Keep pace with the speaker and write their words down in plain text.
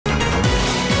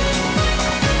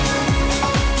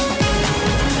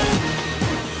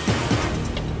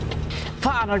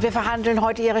Arnold, wir verhandeln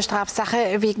heute Ihre Strafsache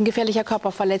wegen gefährlicher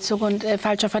Körperverletzung und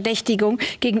falscher Verdächtigung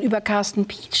gegenüber Carsten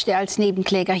Pietsch, der als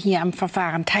Nebenkläger hier am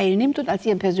Verfahren teilnimmt. Und als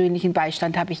Ihren persönlichen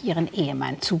Beistand habe ich Ihren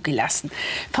Ehemann zugelassen.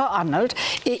 Frau Arnold,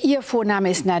 Ihr Vorname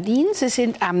ist Nadine. Sie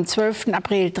sind am 12.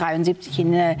 April 1973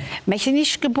 in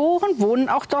Mechernich geboren, wohnen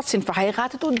auch dort, sind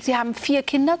verheiratet und Sie haben 4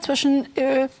 Kinder zwischen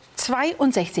 2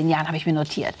 und 16 Jahren, habe ich mir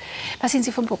notiert. Was sind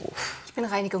Sie vom Beruf? Ich bin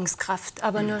Reinigungskraft,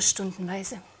 aber nur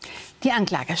stundenweise. Die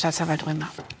Anklage, Staatsanwalt Römer.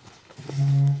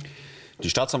 Die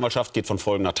Staatsanwaltschaft geht von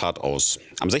folgender Tat aus.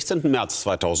 Am 16. März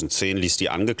 2010 ließ die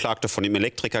Angeklagte von dem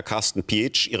Elektriker Carsten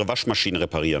Pietsch ihre Waschmaschine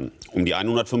reparieren. Um die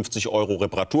 150 €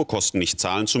 Reparaturkosten nicht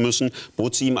zahlen zu müssen,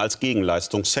 bot sie ihm als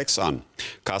Gegenleistung Sex an.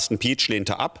 Carsten Pietsch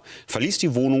lehnte ab, verließ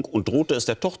die Wohnung und drohte es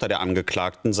der Tochter der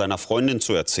Angeklagten, seiner Freundin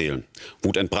zu erzählen.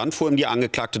 Wutentbrannt fuhr ihm die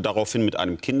Angeklagte daraufhin mit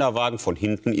einem Kinderwagen von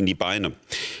hinten in die Beine.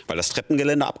 Weil das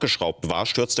Treppengeländer abgeschraubt war,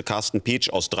 stürzte Carsten Pietsch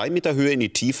aus 3 Meter Höhe in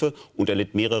die Tiefe und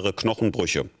erlitt mehrere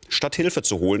Knochenbrüche. Statt Hilfe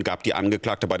zu holen, gab die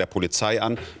Angeklagte bei der Polizei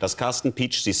an, dass Carsten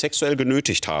Pietsch sie sexuell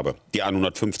genötigt habe. Die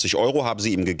 150 € habe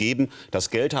sie ihm gegeben. Das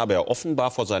Geld habe er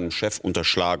offenbar vor seinem Chef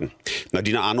unterschlagen.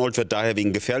 Nadine Arnold wird daher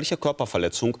wegen gefährlicher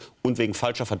Körperverletzung und wegen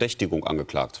falscher Verdächtigung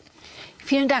angeklagt.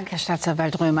 Vielen Dank, Herr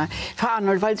Staatsanwalt Römer. Frau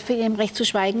Arnold, wollen Sie für Ihrem Recht zu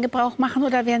schweigen Gebrauch machen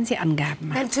oder werden Sie Angaben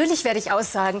machen? Natürlich werde ich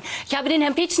aussagen. Ich habe den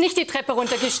Herrn Pietsch nicht die Treppe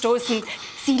runtergestoßen.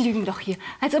 Sie lügen doch hier,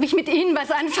 als ob ich mit Ihnen was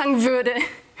anfangen würde.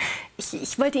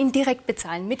 Ich wollte ihn direkt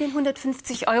bezahlen mit den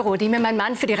 150 €, die mir mein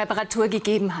Mann für die Reparatur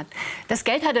gegeben hat. Das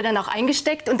Geld hat er dann auch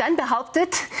eingesteckt und dann behauptet,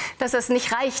 dass das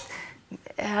nicht reicht.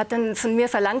 Er hat dann von mir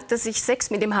verlangt, dass ich Sex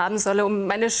mit ihm haben solle, um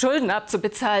meine Schulden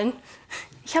abzubezahlen.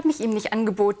 Ich habe mich ihm nicht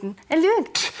angeboten. Er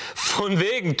lügt. Von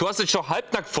wegen, du hast dich doch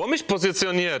halbnackt vor mich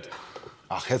positioniert.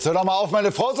 Ach, jetzt hör doch mal auf,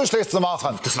 meine Frau so schlecht zu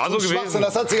machen. Das war so gewesen.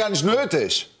 Das hat sie gar nicht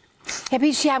nötig. Herr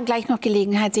Pietsch, Sie haben gleich noch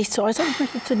Gelegenheit, sich zu äußern. Ich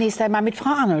möchte zunächst einmal mit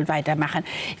Frau Arnold weitermachen.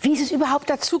 Wie ist es überhaupt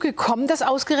dazu gekommen, dass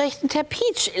ausgerechnet Herr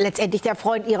Pietsch, letztendlich der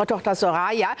Freund Ihrer Tochter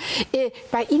Soraya,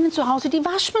 bei Ihnen zu Hause die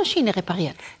Waschmaschine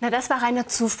repariert? Na, das war reiner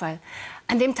Zufall.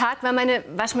 An dem Tag war meine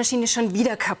Waschmaschine schon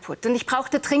wieder kaputt und ich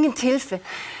brauchte dringend Hilfe.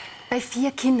 Bei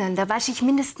 4 Kindern, da wasche ich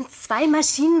mindestens 2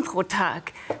 Maschinen pro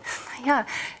Tag. Ja,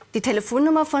 die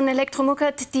Telefonnummer von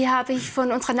Elektromuckert, die habe ich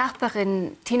von unserer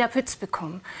Nachbarin Tina Pütz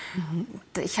bekommen.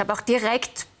 Ich habe auch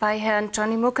direkt bei Herrn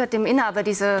Johnny Muckert, dem Inhaber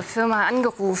dieser Firma,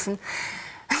 angerufen.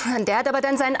 Der hat aber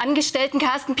dann seinen Angestellten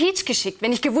Carsten Pietsch geschickt.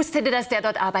 Wenn ich gewusst hätte, dass der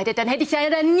dort arbeitet, dann hätte ich ja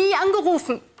dann nie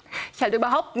angerufen. Ich halte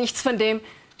überhaupt nichts von dem.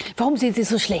 Warum sind Sie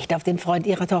so schlecht, auf den Freund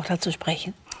Ihrer Tochter zu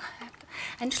sprechen?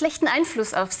 Einen schlechten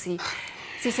Einfluss auf sie.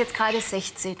 Sie ist jetzt gerade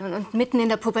 16 und mitten in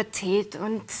der Pubertät.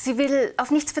 Und sie will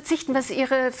auf nichts verzichten, was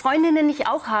ihre Freundinnen nicht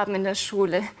auch haben in der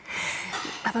Schule.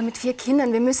 Aber mit 4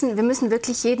 Kindern, wir müssen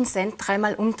wirklich jeden Cent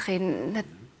 3-mal umdrehen.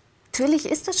 Natürlich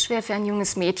ist das schwer für ein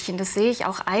junges Mädchen, das sehe ich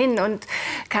auch ein. Und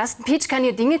Carsten Pietsch kann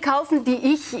ihr Dinge kaufen,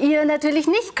 die ich ihr natürlich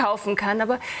nicht kaufen kann.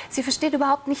 Aber sie versteht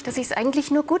überhaupt nicht, dass ich es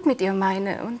eigentlich nur gut mit ihr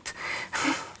meine. Und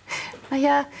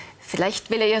naja, vielleicht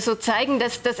will er ihr so zeigen,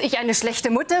 dass ich eine schlechte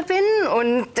Mutter bin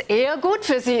und er gut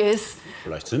für sie ist.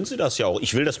 Vielleicht sind Sie das ja auch.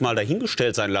 Ich will das mal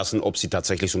dahingestellt sein lassen, ob Sie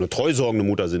tatsächlich so eine treusorgende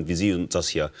Mutter sind, wie Sie uns das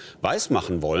hier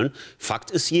weismachen wollen.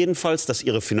 Fakt ist jedenfalls, dass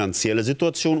Ihre finanzielle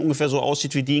Situation ungefähr so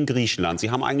aussieht wie die in Griechenland.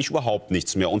 Sie haben eigentlich überhaupt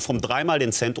nichts mehr. Und vom 3-mal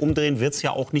den Cent umdrehen wird es ja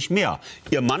auch nicht mehr.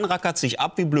 Ihr Mann rackert sich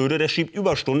ab wie blöde, der schiebt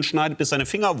Überstunden, schneidet, bis seine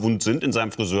Finger wund sind in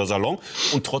seinem Friseursalon.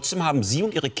 Und trotzdem haben Sie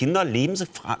und Ihre Kinder, leben Sie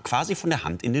quasi von der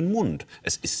Hand in den Mund.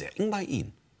 Es ist sehr eng bei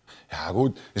Ihnen. Ja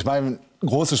gut, ich meine,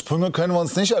 große Sprünge können wir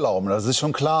uns nicht erlauben, das ist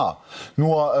schon klar.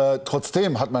 Nur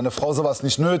trotzdem hat meine Frau sowas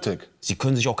nicht nötig. Sie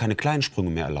können sich auch keine kleinen Sprünge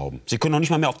mehr erlauben. Sie können auch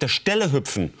nicht mal mehr auf der Stelle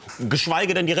hüpfen.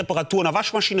 Geschweige denn die Reparatur einer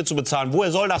Waschmaschine zu bezahlen.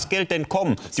 Woher soll das Geld denn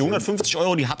kommen? Die 150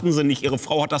 €, die hatten Sie nicht. Ihre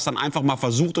Frau hat das dann einfach mal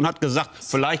versucht und hat gesagt,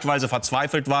 vielleicht weil sie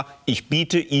verzweifelt war, ich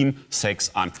biete ihm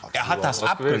Sex an. Er hat das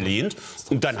abgelehnt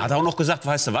und dann hat er auch noch gesagt,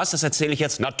 weißt du was, das erzähle ich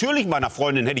jetzt natürlich meiner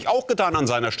Freundin, hätte ich auch getan an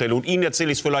seiner Stelle und Ihnen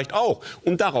erzähle ich es vielleicht auch.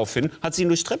 Und daraufhin hat sie ihn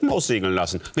durchs Treppenhaus segeln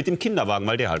lassen mit dem Kinderwagen,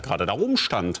 weil der halt gerade da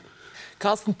rumstand.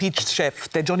 Carsten Pietschs Chef,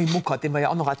 der Johnny Muckert, den wir ja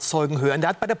auch noch als Zeugen hören,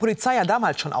 der hat bei der Polizei ja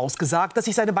damals schon ausgesagt, dass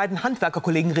sich seine beiden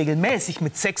Handwerkerkollegen regelmäßig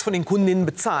mit Sex von den Kundinnen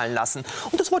bezahlen lassen.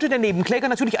 Und das wollte der Nebenkläger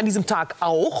natürlich an diesem Tag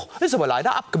auch, ist aber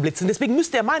leider abgeblitzt. Und deswegen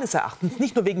müsste er meines Erachtens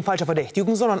nicht nur wegen falscher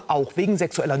Verdächtigung, sondern auch wegen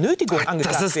sexueller Nötigung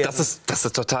angeklagt werden. Das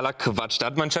ist totaler Quatsch. Da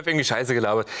hat mein Chef irgendwie Scheiße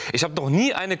gelabert. Ich habe noch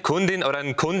nie eine Kundin oder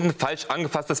einen Kunden falsch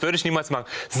angefasst. Das würde ich niemals machen.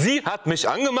 Sie hat mich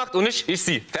angemacht und nicht ich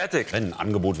sie. Fertig. Wenn ein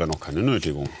Angebot wäre noch keine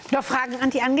Nötigung. Noch Fragen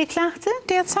an die Angeklagte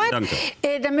derzeit? Danke.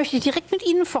 Dann möchte ich direkt mit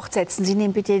Ihnen fortsetzen. Sie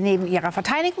nehmen bitte neben Ihrer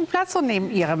Verteidigung Platz und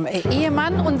neben Ihrem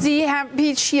Ehemann. Und Sie, Herr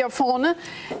Pietsch, hier vorne,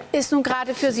 ist nun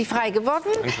gerade für Sie frei geworden.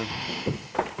 Danke.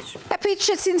 Herr Pietsch,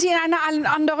 jetzt sind Sie in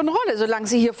einer anderen Rolle. Solange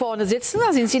Sie hier vorne sitzen,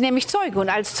 da sind Sie nämlich Zeuge. Und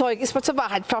als Zeuge ist man zur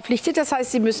Wahrheit verpflichtet. Das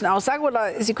heißt, Sie müssen aussagen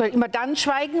oder Sie können immer dann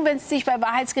schweigen, wenn es sich bei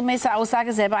wahrheitsgemäßer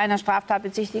Aussage selber einer Straftat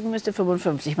bezichtigen müsste.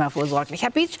 55 Mal vorsorglich.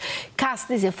 Herr Pietsch,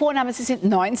 Carsten ist Ihr Vorname. Sie sind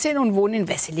 19 und wohnen in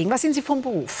Wesseling. Was sind Sie vom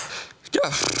Beruf?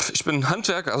 Ja, ich bin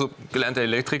Handwerker, also gelernter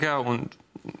Elektriker. Und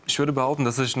ich würde behaupten,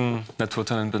 dass ich ein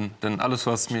Naturtalent bin. Denn alles,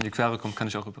 was mir in die Quere kommt, kann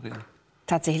ich auch reparieren.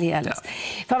 Tatsächlich alles. Ja.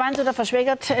 Verwandt oder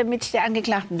verschwägert mit der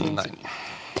Angeklagten? Nein.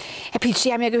 Herr Pietsch,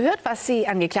 Sie haben ja gehört, was die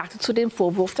Angeklagte zu dem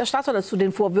Vorwurf der zu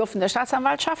den Vorwürfen der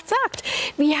Staatsanwaltschaft sagt.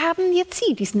 Wie haben jetzt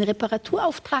Sie diesen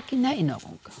Reparaturauftrag in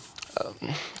Erinnerung?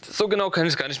 So genau kann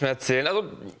ich es gar nicht mehr erzählen. Also,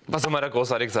 was soll man da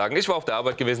großartig sagen? Ich war auf der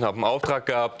Arbeit gewesen, habe einen Auftrag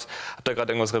gehabt, habe da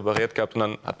gerade irgendwas repariert gehabt und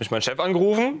dann hat mich mein Chef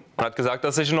angerufen und hat gesagt,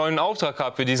 dass ich einen neuen Auftrag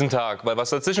habe für diesen Tag, weil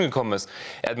was dazwischen gekommen ist.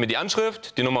 Er hat mir die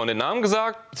Anschrift, die Nummer und den Namen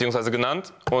gesagt, beziehungsweise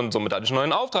genannt und somit hatte ich einen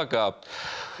neuen Auftrag gehabt.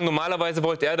 Normalerweise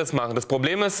wollte er das machen. Das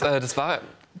Problem ist, das war...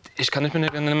 Ich kann mich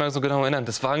nicht mehr so genau erinnern.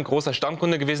 Das war ein großer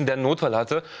Stammkunde gewesen, der einen Notfall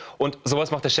hatte. Und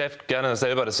sowas macht der Chef gerne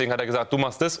selber. Deswegen hat er gesagt, du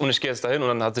machst das und ich gehe jetzt dahin und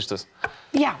dann hat sich das.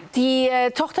 Ja, die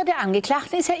Tochter der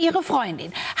Angeklagten ist ja Ihre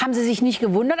Freundin. Haben Sie sich nicht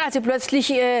gewundert, als Sie plötzlich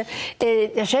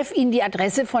der Chef Ihnen die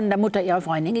Adresse von der Mutter Ihrer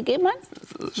Freundin gegeben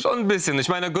hat? Schon ein bisschen. Ich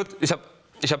meine, gut, ich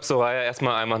hab Soraya erst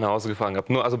mal einmal nach Hause gefahren gehabt.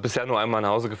 Also bisher nur einmal nach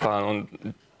Hause gefahren.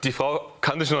 Und die Frau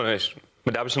kannte ich noch nicht.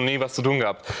 Mit der habe ich noch nie was zu tun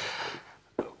gehabt.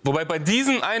 Wobei bei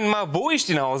diesem einen Mal, wo ich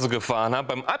die nach Hause gefahren habe,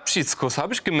 beim Abschiedskuss,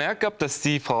 habe ich gemerkt gehabt, dass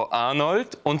die Frau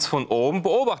Arnold uns von oben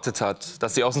beobachtet hat.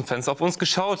 Dass sie aus dem Fenster auf uns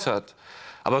geschaut hat.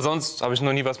 Aber sonst habe ich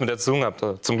noch nie was mit der zu tun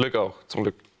gehabt. Zum Glück auch. Zum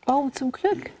Glück. Oh, zum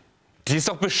Glück. Die ist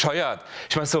doch bescheuert.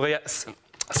 Ich meine, Soraya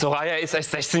ist erst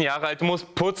 16 Jahre alt, muss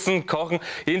putzen, kochen,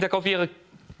 jeden Tag auf ihre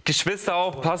Geschwister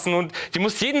aufpassen und die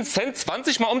muss jeden Cent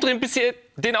 20 Mal umdrehen, bis sie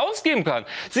den ausgeben kann.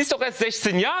 Sie ist doch erst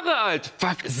 16 Jahre alt.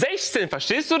 16,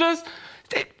 verstehst du das?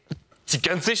 Sie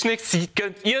gönnt sich nichts, sie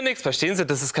gönnt ihr nichts. Verstehen Sie,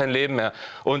 das ist kein Leben mehr.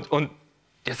 Und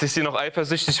jetzt ist sie noch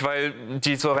eifersüchtig, weil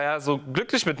die Soraya so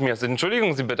glücklich mit mir ist.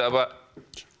 Entschuldigen Sie bitte, aber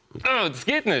das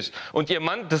geht nicht. Und Ihr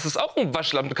Mann, das ist auch ein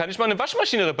Waschlappen. Kann ich mal eine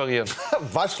Waschmaschine reparieren?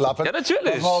 Waschlappen? Ja,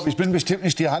 natürlich. Pass auf, ich bin bestimmt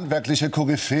nicht die handwerkliche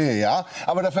Koryphäe, ja?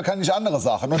 Aber dafür kann ich andere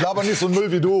Sachen. Und aber nicht so Müll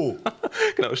wie du.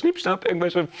 Genau, Schnippschnapp,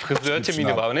 irgendwelche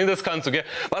Friseurtermine waren. Nee, das kannst du, gell?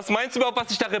 Was meinst du überhaupt,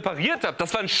 was ich da repariert habe?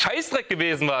 Das war ein Scheißdreck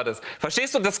gewesen, war das.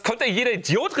 Verstehst du? Das konnte jeder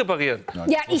Idiot reparieren.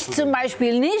 Ja, ich zum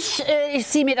Beispiel nicht. Ich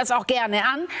ziehe mir das auch gerne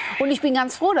an. Und ich bin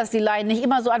ganz froh, dass die Laien nicht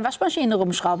immer so an Waschmaschinen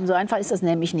rumschrauben. So einfach ist das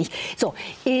nämlich nicht. So,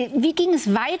 wie ging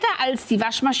es weiter, als die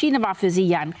Waschmaschine, war für Sie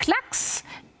ja ein Klacks,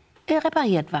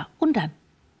 repariert war? Und dann?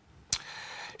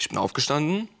 Ich bin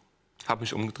aufgestanden, habe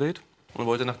mich umgedreht und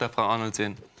wollte nach der Frau Arnold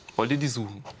sehen. Wollte die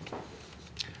suchen.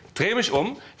 Drehe mich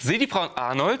um, sehe die Frau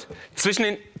Arnold zwischen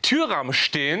den Türrahmen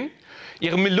stehen,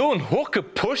 ihre Melonen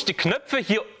hochgepusht, die Knöpfe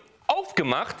hier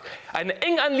aufgemacht, eine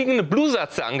eng anliegende Bluse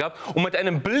hat sie angehabt und mit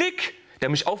einem Blick, der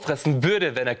mich auffressen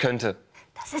würde, wenn er könnte.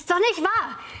 Das ist doch nicht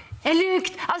wahr. Er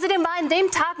lügt. Außerdem war an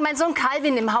dem Tag mein Sohn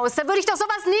Calvin im Haus. Da würde ich doch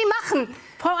sowas nie machen.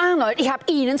 Frau Arnold, ich habe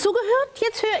Ihnen zugehört,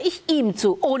 jetzt höre ich ihm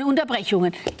zu, ohne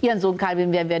Unterbrechungen. Ihren Sohn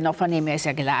Calvin werden wir noch vernehmen, er ist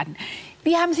ja geladen.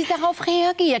 Wie haben Sie darauf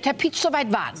reagiert? Herr Pietsch, so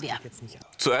weit waren wir.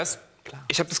 Zuerst,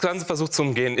 ich habe das Ganze versucht zu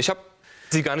umgehen. Ich habe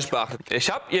sie gar nicht beachtet. Ich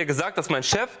habe ihr gesagt, dass mein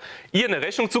Chef ihr eine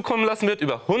Rechnung zukommen lassen wird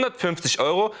über 150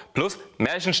 € plus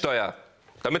Märchensteuer.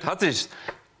 Damit hat sich's.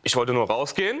 Ich wollte nur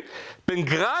rausgehen, bin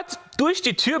gerade durch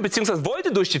die Tür, beziehungsweise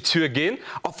wollte durch die Tür gehen.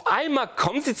 Auf einmal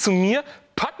kommt sie zu mir,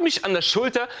 packt mich an der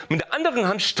Schulter, mit der anderen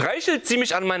Hand streichelt sie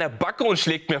mich an meiner Backe und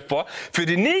schlägt mir vor, für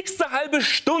die nächste halbe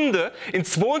Stunde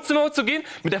ins Wohnzimmer zu gehen,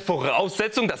 mit der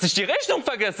Voraussetzung, dass ich die Rechnung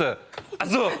vergesse.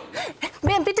 Also...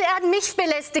 Bitte, er hat mich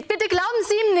belästigt. Bitte glauben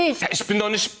Sie ihm nicht. Ja, ich bin doch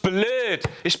nicht blöd.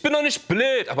 Ich bin doch nicht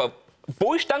blöd. Aber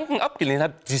wo ich Danken abgelehnt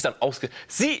habe, sie ist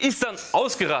dann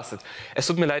ausgerastet. Es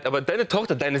tut mir leid, aber deine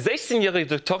Tochter, deine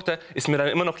 16-jährige Tochter, ist mir dann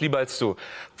immer noch lieber als du.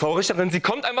 Frau Richterin, sie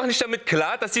kommt einfach nicht damit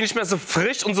klar, dass sie nicht mehr so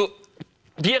frisch und so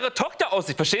wie ihre Tochter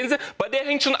aussieht. Verstehen Sie? Bei der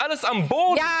hängt schon alles am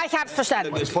Boden. Ja, ich hab's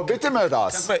verstanden. Ich verbitte mir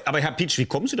das. Aber Herr Pietsch, wie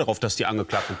kommen Sie darauf, dass die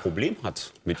Angeklagte ein Problem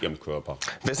hat mit ihrem Körper?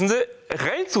 Wissen Sie,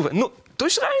 rein Zufall, nur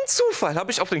durch reinen Zufall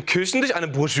habe ich auf den Küchentisch eine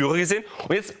Broschüre gesehen.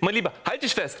 Und jetzt, mein Lieber, halt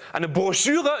dich fest, eine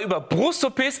Broschüre über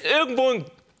Brust-OPs irgendwo in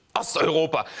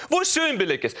Osteuropa, wo es schön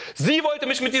billig ist. Sie wollte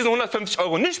mich mit diesen 150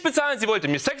 € nicht bezahlen, sie wollte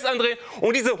mir Sex andrehen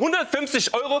und diese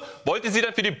 150 € wollte sie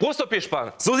dann für die Brust-OP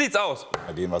sparen. So sieht's aus.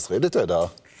 Bei dem, was redet er da?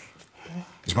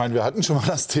 Ich meine, wir hatten schon mal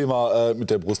das Thema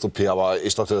mit der Brust-OP, aber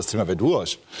ich dachte, das Thema wäre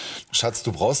durch. Schatz,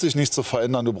 du brauchst dich nicht zu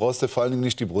verändern, du brauchst dir vor allen Dingen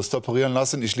nicht die Brust operieren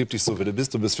lassen. Ich liebe dich so, wie du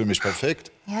bist für mich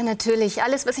perfekt. Ja, natürlich.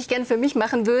 Alles, was ich gern für mich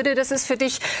machen würde, das ist für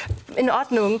dich in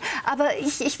Ordnung. Aber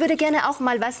ich würde gerne auch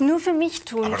mal was nur für mich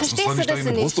tun. Aber das Verstehst muss doch du nicht das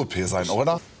eine nicht? Brust-OP sein,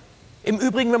 oder? Im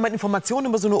Übrigen, wenn man Informationen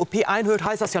über so eine OP einhört,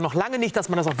 heißt das ja noch lange nicht, dass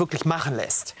man das auch wirklich machen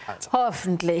lässt. Also.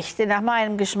 Hoffentlich, denn nach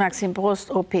meinem Geschmack sind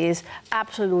Brust-OPs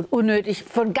absolut unnötig,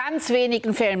 von ganz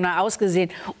wenigen Fällen mal ausgesehen.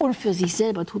 Und für sich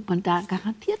selber tut man da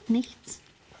garantiert nichts.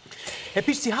 Herr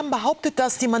Pietsch, Sie haben behauptet,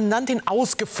 dass die Mandantin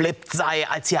ausgeflippt sei,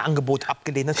 als Sie Ihr Angebot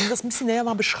abgelehnt hat. Können Sie das ein bisschen näher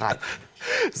mal beschreiben?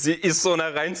 Sie ist so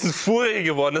einer reinsten Furie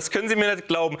geworden, das können Sie mir nicht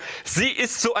glauben. Sie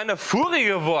ist so einer Furie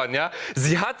geworden, ja.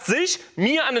 Sie hat sich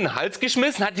mir an den Hals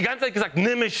geschmissen, hat die ganze Zeit gesagt,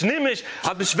 nimm mich,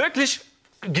 hat mich wirklich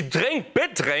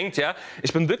bedrängt, ja.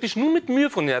 Ich bin wirklich nur mit Mühe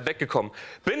von ihr weggekommen.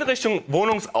 Bin Richtung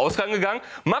Wohnungsausgang gegangen,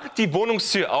 mach die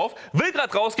Wohnungstür auf, will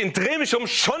gerade rausgehen, dreh mich um,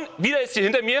 schon wieder ist sie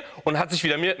hinter mir und hat sich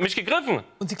wieder mich gegriffen.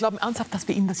 Und Sie glauben ernsthaft, dass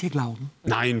wir Ihnen das hier glauben?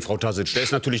 Nein, Frau Salesch, der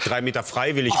ist natürlich 3 Meter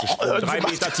freiwillig gesprungen. 3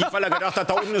 Meter tief, weil er gedacht hat,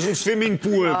 da unten ist ein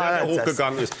Swimmingpool, der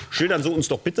hochgegangen ist. Schildern Sie uns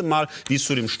doch bitte mal, wie es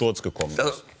zu dem Sturz gekommen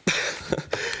ist.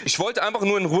 Ich wollte einfach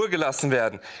nur in Ruhe gelassen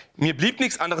werden. Mir blieb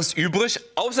nichts anderes übrig,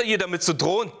 außer ihr damit zu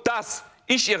drohen, dass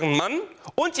ich ihren Mann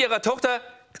und ihrer Tochter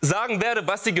sagen werde,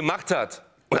 was sie gemacht hat.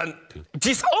 Und dann,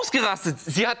 die ist ausgerastet.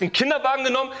 Sie hat den Kinderwagen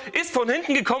genommen, ist von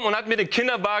hinten gekommen und hat mir den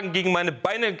Kinderwagen gegen meine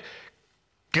Beine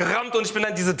gerammt und ich bin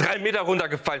dann diese 3 Meter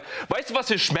runtergefallen. Weißt du, was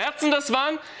für Schmerzen das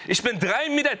waren? Ich bin 3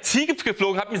 Meter tief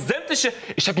geflogen,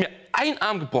 ich habe mir einen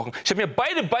Arm gebrochen, ich habe mir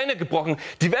beide Beine gebrochen,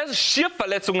 diverse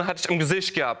Schierverletzungen hatte ich im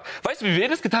Gesicht gehabt. Weißt du, wie weh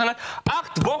das getan hat?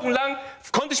 8 Wochen lang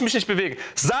konnte ich mich nicht bewegen.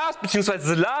 Saß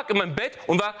bzw. lag in meinem Bett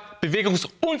und war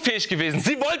bewegungsunfähig gewesen.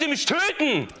 Sie wollte mich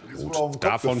töten! Gut,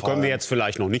 davon können wir jetzt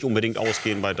vielleicht noch nicht unbedingt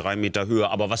ausgehen bei 3 Meter Höhe.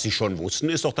 Aber was Sie schon wussten,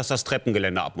 ist doch, dass das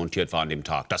Treppengeländer abmontiert war an dem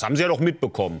Tag. Das haben Sie ja doch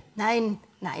mitbekommen. Nein.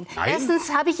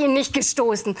 Erstens habe ich ihn nicht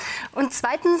gestoßen. Und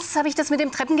zweitens habe ich das mit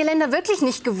dem Treppengeländer wirklich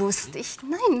nicht gewusst.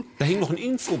 Nein. Da hing noch ein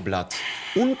Infoblatt.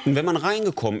 Unten, wenn man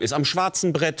reingekommen ist, am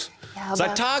schwarzen Brett. Ja,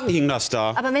 seit Tagen hing das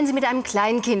da. Aber wenn Sie mit einem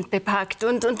Kleinkind bepackt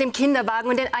und dem Kinderwagen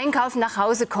und den Einkaufen nach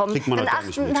Hause kommen, kriegt man dann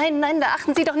halt achten, da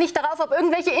achten Sie doch nicht darauf, ob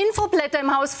irgendwelche Infoblätter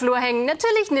im Hausflur hängen.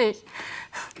 Natürlich nicht.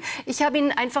 Ich habe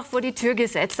ihn einfach vor die Tür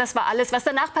gesetzt. Das war alles. Was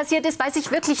danach passiert ist, weiß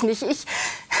ich wirklich nicht. Ich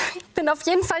bin auf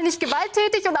jeden Fall nicht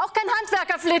gewalttätig und auch kein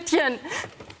Handwerkerflittchen.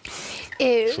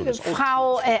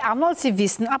 Frau Arnold, Sie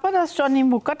wissen aber, dass Johnny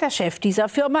Muckert, der Chef dieser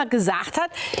Firma, gesagt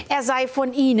hat, er sei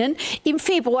von Ihnen im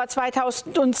Februar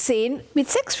 2010 mit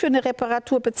 6 für eine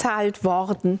Reparatur bezahlt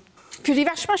worden. Für die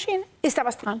Waschmaschine? Ist da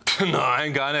was dran?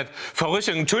 Nein, gar nicht. Frau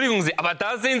Richterin, entschuldigen Sie, aber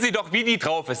da sehen Sie doch, wie die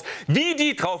drauf ist. Wie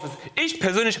die drauf ist. Ich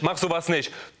persönlich mache sowas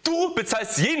nicht. Du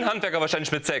bezahlst jeden Handwerker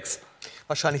wahrscheinlich mit 6.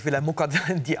 Wahrscheinlich will Herr Muckert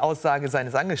die Aussage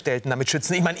seines Angestellten damit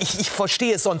schützen. Ich meine, ich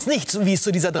verstehe es sonst nicht, wie es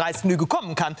zu dieser dreisten Lüge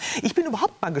kommen kann. Ich bin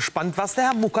überhaupt mal gespannt, was der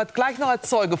Herr Muckert gleich noch als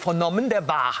Zeuge vernommen, der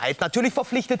Wahrheit natürlich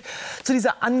verpflichtet, zu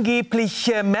dieser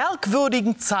angeblich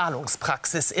merkwürdigen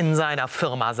Zahlungspraxis in seiner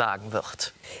Firma sagen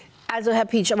wird. Also, Herr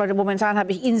Pietsch, aber momentan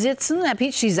habe ich ihn sitzen. Herr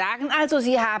Pietsch, Sie sagen also,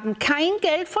 Sie haben kein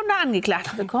Geld von der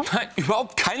Angeklagten bekommen? Nein,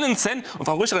 überhaupt keinen Cent. Und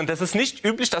Frau Richterin, das ist nicht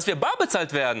üblich, dass wir bar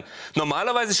bezahlt werden.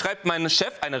 Normalerweise schreibt mein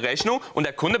Chef eine Rechnung und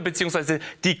der Kunde bzw.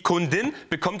 die Kundin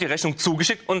bekommt die Rechnung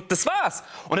zugeschickt und das war's.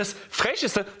 Und das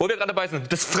Frecheste, wo wir gerade dabei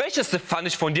sind, das Frecheste fand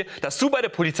ich von dir, dass du bei der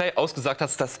Polizei ausgesagt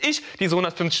hast, dass ich diese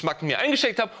 150 Mark mir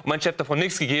eingesteckt habe und mein Chef davon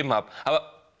nichts gegeben habe.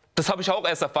 Aber das habe ich auch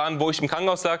erst erfahren, wo ich im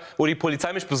Krankenhaus lag, wo die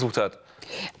Polizei mich besucht hat.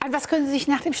 An was können Sie sich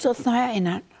nach dem Sturz noch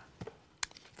erinnern?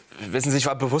 Wissen Sie, ich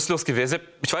war bewusstlos gewesen.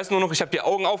 Ich weiß nur noch, ich habe die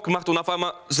Augen aufgemacht und auf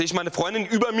einmal sehe ich meine Freundin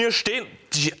über mir stehen.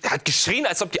 Die hat geschrien,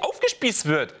 als ob die aufgespießt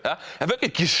wird. Ja? Er hat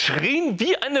wirklich geschrien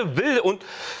wie eine Wilde und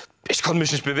ich konnte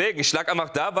mich nicht bewegen. Ich lag einfach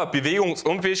da, war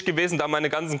bewegungsunfähig gewesen, da meine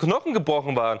ganzen Knochen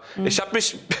gebrochen waren. Ich habe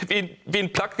mich wie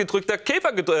ein plattgedrückter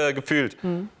Käfer gefühlt.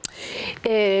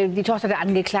 Die Tochter der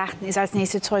Angeklagten ist als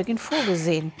nächste Zeugin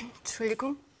vorgesehen.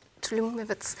 Entschuldigung, mir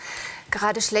wird's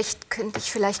gerade schlecht. Könnte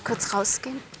ich vielleicht kurz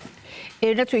rausgehen?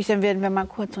 Natürlich, dann werden wir mal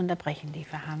kurz unterbrechen, die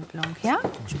Verhandlung, ja?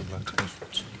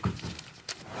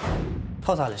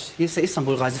 Frau Salesch, hier ist der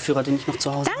Istanbul-Reiseführer, den ich noch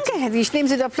zu Hause habe. Danke, Herr Wiesch. Nehmen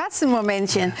Sie doch Platz ein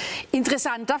Momentchen.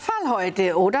 Interessanter Fall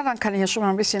heute, oder? Dann kann ich ja schon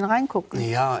mal ein bisschen reingucken.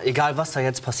 Ja, egal was da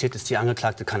jetzt passiert ist, die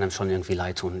Angeklagte kann einem schon irgendwie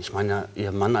leid tun. Ich meine,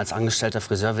 ihr Mann als angestellter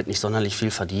Friseur wird nicht sonderlich viel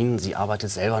verdienen. Sie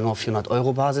arbeitet selber nur auf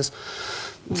 400-Euro-Basis.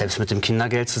 Selbst mit dem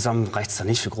Kindergeld zusammen reicht es da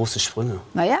nicht für große Sprünge.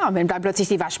 Naja, wenn dann plötzlich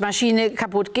die Waschmaschine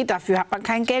kaputt geht, dafür hat man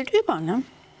kein Geld über, ne?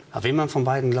 Aber wem man von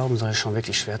beiden glauben soll, ist schon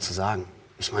wirklich schwer zu sagen.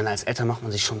 Ich meine, als Eltern macht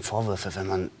man sich schon Vorwürfe, wenn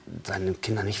man seinen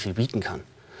Kindern nicht viel bieten kann.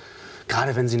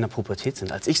 Gerade wenn sie in der Pubertät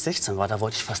sind. Als ich 16 war, da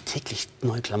wollte ich fast täglich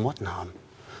neue Klamotten haben.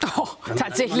 Oh,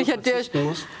 tatsächlich hat der...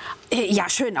 Ja,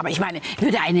 schön, aber ich meine,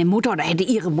 würde eine Mutter oder hätte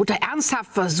Ihre Mutter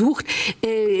ernsthaft versucht,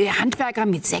 Handwerker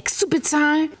mit 6 zu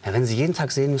bezahlen? Ja, wenn Sie jeden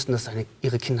Tag sehen müssten, dass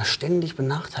Ihre Kinder ständig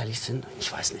benachteiligt sind,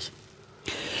 ich weiß nicht.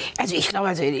 Also ich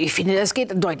glaube, ich finde, das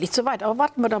geht deutlich zu weit. Aber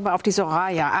warten wir doch mal auf die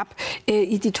Soraya ab.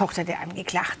 die Tochter der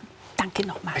Angeklagten. Danke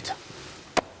nochmal.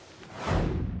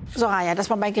 Soraya, dass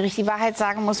man bei Gericht die Wahrheit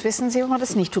sagen muss, wissen Sie, wenn man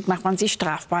das nicht tut, macht man sie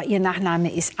strafbar. Ihr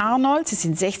Nachname ist Arnold, Sie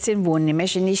sind 16, wohnen in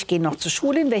Meschenich, gehen noch zur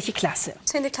Schule. In welche Klasse?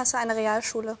 10. Klasse, eine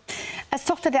Realschule. Als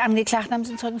Tochter der Angeklagten haben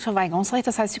Sie ein Zeugnisverweigerungsrecht,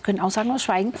 das heißt, Sie können aussagen oder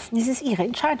schweigen. Das ist Ihre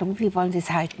Entscheidung. Wie wollen Sie es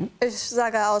halten? Ich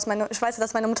sage aus. Ich weiß,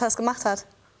 dass meine Mutter das gemacht hat.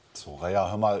 Soraya,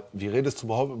 hör mal, wie redest du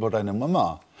überhaupt über deine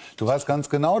Mama? Du weißt ganz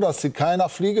genau, dass sie keiner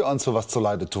Fliege und so was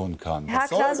zuleide tun kann. Ja, was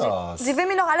soll klar, das? sie will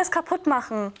mir doch alles kaputt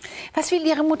machen. Was will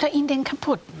Ihre Mutter Ihnen denn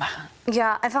kaputt machen?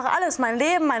 Ja, einfach alles. Mein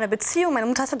Leben, meine Beziehung. Meine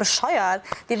Mutter ist ja bescheuert.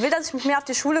 Die will, dass ich mich mehr auf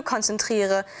die Schule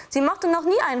konzentriere. Sie mochte noch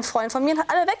nie einen Freund von mir und hat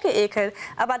alle weggeekelt.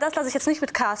 Aber das lasse ich jetzt nicht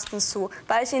mit Carsten zu,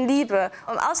 weil ich ihn liebe.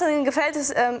 Und außerdem gefällt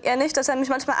es ihr nicht, dass er mich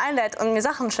manchmal einlädt und mir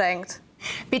Sachen schenkt.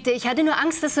 Bitte, ich hatte nur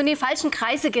Angst, dass du in die falschen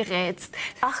Kreise gerätst.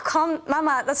 Ach komm,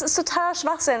 Mama, das ist totaler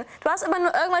Schwachsinn. Du hast immer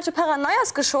nur irgendwelche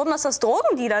Paranoias geschoben, dass das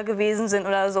Drogendealer gewesen sind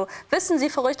oder so. Wissen Sie,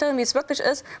 Frau Richterin, wie es wirklich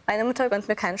ist? Meine Mutter gönnt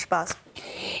mir keinen Spaß.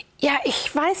 Ja,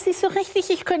 ich weiß nicht so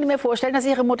richtig. Ich könnte mir vorstellen, dass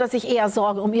Ihre Mutter sich eher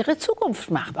Sorgen um ihre Zukunft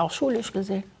macht, auch schulisch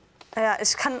gesehen. Ja,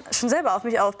 ich kann schon selber auf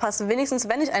mich aufpassen. Wenigstens,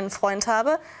 wenn ich einen Freund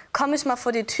habe, komme ich mal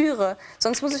vor die Türe.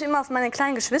 Sonst muss ich immer auf meine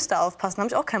kleinen Geschwister aufpassen. Da habe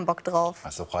ich auch keinen Bock drauf.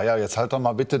 Also, Raya, jetzt halt doch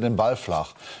mal bitte den Ball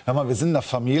flach. Hör mal, wir sind eine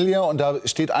Familie und da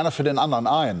steht einer für den anderen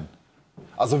ein.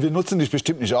 Also, wir nutzen dich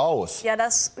bestimmt nicht aus. Ja,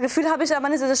 das Gefühl habe ich aber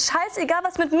nicht. Das ist scheißegal,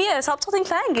 was mit mir ist. Hauptsache den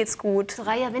Kleinen geht's gut.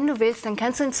 Soraya, wenn du willst, dann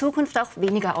kannst du in Zukunft auch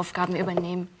weniger Aufgaben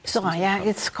übernehmen. Soraya,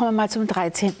 jetzt kommen wir mal zum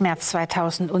 13. März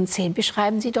 2010.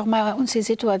 Beschreiben Sie doch mal uns die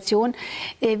Situation,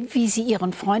 wie Sie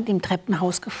Ihren Freund im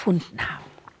Treppenhaus gefunden haben.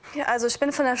 Ja, also ich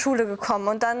bin von der Schule gekommen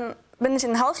und dann bin ich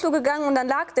in den Hausflur gegangen und dann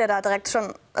lag der da direkt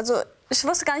schon. Also ich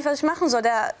wusste gar nicht, was ich machen soll.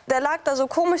 Der lag da so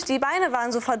komisch, die Beine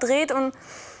waren so verdreht und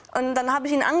dann habe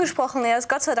ich ihn angesprochen. Er ist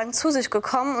Gott sei Dank zu sich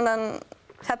gekommen und dann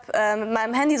habe ich mit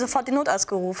meinem Handy sofort die Notarzt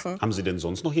gerufen. Haben Sie denn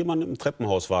sonst noch jemanden im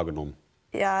Treppenhaus wahrgenommen?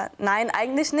 Ja, nein,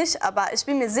 eigentlich nicht. Aber ich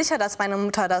bin mir sicher, dass meine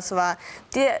Mutter das war.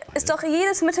 Die ist doch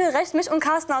jedes Mittel recht, mich und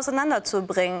Carsten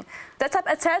auseinanderzubringen. Deshalb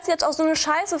erzählt sie jetzt auch so eine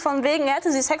Scheiße von wegen, er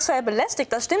hätte sie sexuell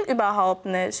belästigt. Das stimmt überhaupt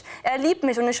nicht. Er liebt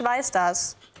mich und ich weiß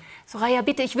das. Soraya,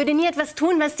 bitte, ich würde nie etwas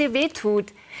tun, was dir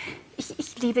wehtut.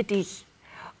 Ich liebe dich.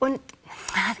 Und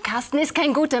Carsten ist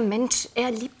kein guter Mensch.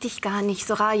 Er liebt dich gar nicht,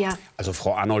 Soraya. Also,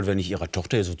 Frau Arnold, wenn ich Ihrer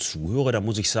Tochter hier so zuhöre, da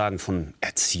muss ich sagen, von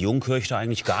Erziehung höre ich da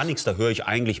eigentlich gar nichts. Da höre ich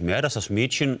eigentlich mehr, dass das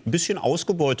Mädchen ein bisschen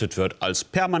ausgebeutet wird als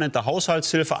permanente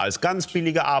Haushaltshilfe, als ganz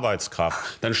billige Arbeitskraft.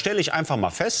 Dann stelle ich einfach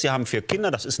mal fest, Sie haben 4 Kinder,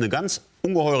 das ist eine ganz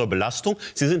ungeheure Belastung.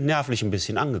 Sie sind nervlich ein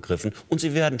bisschen angegriffen und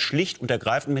Sie werden schlicht und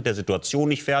ergreifend mit der Situation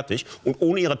nicht fertig. Und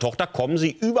ohne Ihre Tochter kommen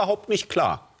Sie überhaupt nicht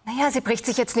klar. Naja, sie bricht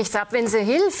sich jetzt nichts ab, wenn sie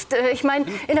hilft. Ich meine,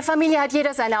 in der Familie hat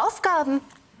jeder seine Aufgaben.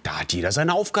 Da hat jeder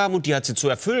seine Aufgaben und die hat sie zu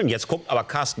erfüllen. Jetzt kommt aber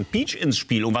Carsten Pietsch ins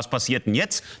Spiel. Und was passiert denn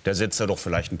jetzt? Der setzt ja doch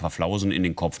vielleicht ein paar Flausen in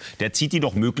den Kopf. Der zieht die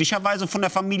doch möglicherweise von der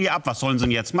Familie ab. Was sollen sie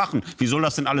denn jetzt machen? Wie soll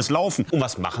das denn alles laufen? Und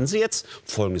was machen sie jetzt?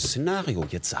 Folgendes Szenario.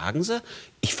 Jetzt sagen sie,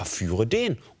 ich verführe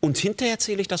den. Und hinterher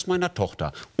erzähle ich das meiner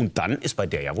Tochter. Und dann ist bei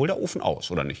der ja wohl der Ofen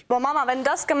aus, oder nicht? Boah, Mama, wenn du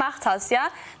das gemacht hast, ja,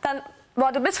 dann...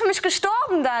 Boah, du bist für mich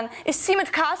gestorben dann. Ich ziehe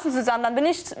mit Carsten zusammen, dann bin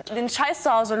ich den Scheiß zu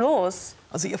Hause los.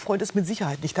 Also Ihr Freund ist mit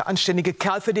Sicherheit nicht der anständige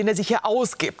Kerl, für den er sich hier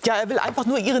ausgibt. Ja, er will einfach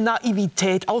nur ihre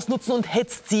Naivität ausnutzen und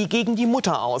hetzt sie gegen die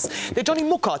Mutter aus. Der Johnny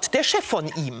Muckert, der Chef von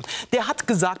ihm, der hat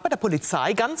gesagt bei der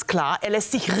Polizei ganz klar, er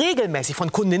lässt sich regelmäßig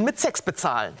von Kundinnen mit Sex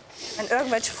bezahlen. Wenn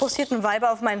irgendwelche frustrierten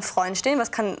Weiber auf meinen Freund stehen,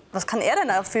 was kann er denn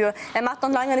dafür? Er macht noch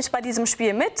lange nicht bei diesem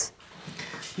Spiel mit.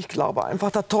 Ich glaube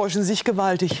einfach, da täuschen Sie sich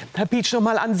gewaltig. Herr Pietsch, noch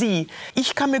mal an Sie.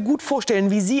 Ich kann mir gut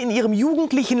vorstellen, wie Sie in Ihrem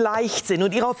jugendlichen Leichtsinn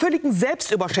und Ihrer völligen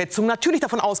Selbstüberschätzung natürlich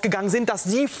davon ausgegangen sind, dass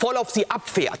sie voll auf Sie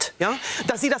abfährt. Ja?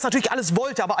 Dass sie das natürlich alles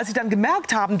wollte. Aber als Sie dann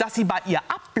gemerkt haben, dass Sie bei ihr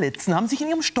abblitzen, haben Sie sich in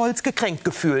Ihrem Stolz gekränkt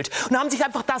gefühlt. Und haben sich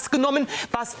einfach das genommen,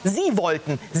 was Sie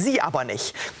wollten, Sie aber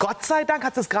nicht. Gott sei Dank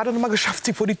hat es gerade noch mal geschafft,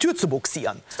 Sie vor die Tür zu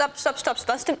buxieren. Stopp, stopp, stopp.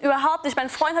 Das stimmt überhaupt nicht. Mein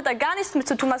Freund hat da gar nichts mit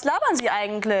zu tun. Was labern Sie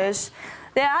eigentlich?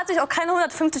 Der hat sich auch keine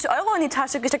 150 € in die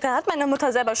Tasche gesteckt. Der hat meine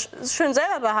Mutter selber schön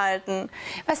selber behalten.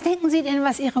 Was denken Sie denn,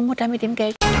 was Ihre Mutter mit dem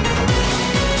Geld...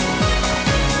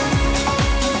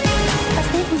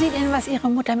 Was denken Sie denn, was Ihre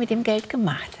Mutter mit dem Geld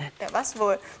gemacht hat? Ja, was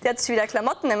wohl? Die hat sich wieder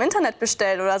Klamotten im Internet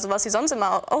bestellt oder so, was sie sonst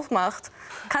immer aufmacht.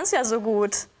 Kannst ja so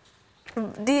gut.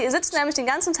 Die sitzt nämlich den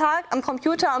ganzen Tag am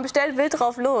Computer und bestellt wild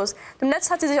drauf los. Demnächst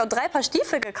hat sie sich auch 3 Paar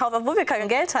Stiefel gekauft, obwohl wir kein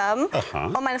Geld haben. Aha.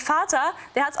 Und mein Vater,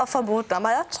 der hat es auch verboten,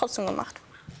 aber er hat es trotzdem gemacht.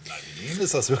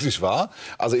 Ist das wirklich wahr?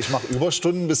 Also ich mache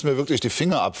Überstunden, bis mir wirklich die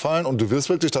Finger abfallen und du willst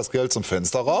wirklich das Geld zum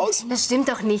Fenster raus? Das stimmt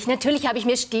doch nicht. Natürlich habe ich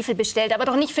mir Stiefel bestellt, aber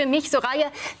doch nicht für mich, Soraya.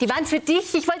 Die waren für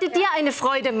dich. Ich wollte dir eine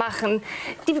Freude machen.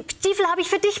 Die Stiefel habe ich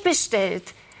für dich bestellt.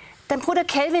 Dein Bruder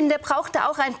Kelvin, der brauchte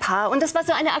auch ein Paar. Und das war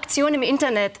so eine Aktion im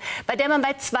Internet, bei der man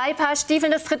bei 2 Paar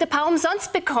Stiefeln das 3. Paar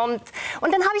umsonst bekommt.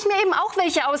 Und dann habe ich mir eben auch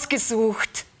welche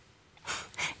ausgesucht.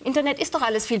 Im Internet ist doch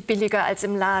alles viel billiger als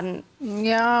im Laden.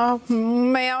 Ja,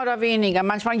 mehr oder weniger.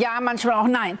 Manchmal ja, manchmal auch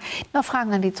nein. Noch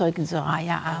Fragen an die Zeugin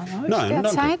Soraya Arnold Nein,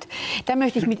 derzeit. Da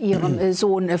möchte ich mit Ihrem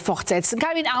Sohn fortsetzen.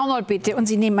 Kelvin Arnold, bitte. Und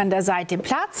Sie nehmen an der Seite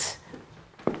Platz.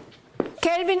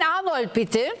 Kelvin Arnold,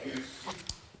 bitte.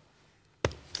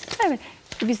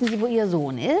 Wissen Sie, wo Ihr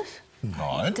Sohn ist?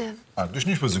 Nein, eigentlich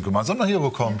nicht. Wir sind gemeinsam nach hier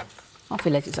gekommen. Oh,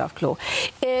 vielleicht ist er auf Klo.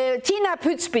 Tina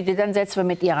Pütz, bitte, dann setzen wir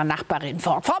mit Ihrer Nachbarin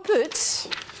fort. Frau Pütz,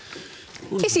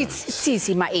 ich ziehe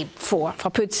Sie mal eben vor.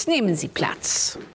 Frau Pütz, nehmen Sie Platz.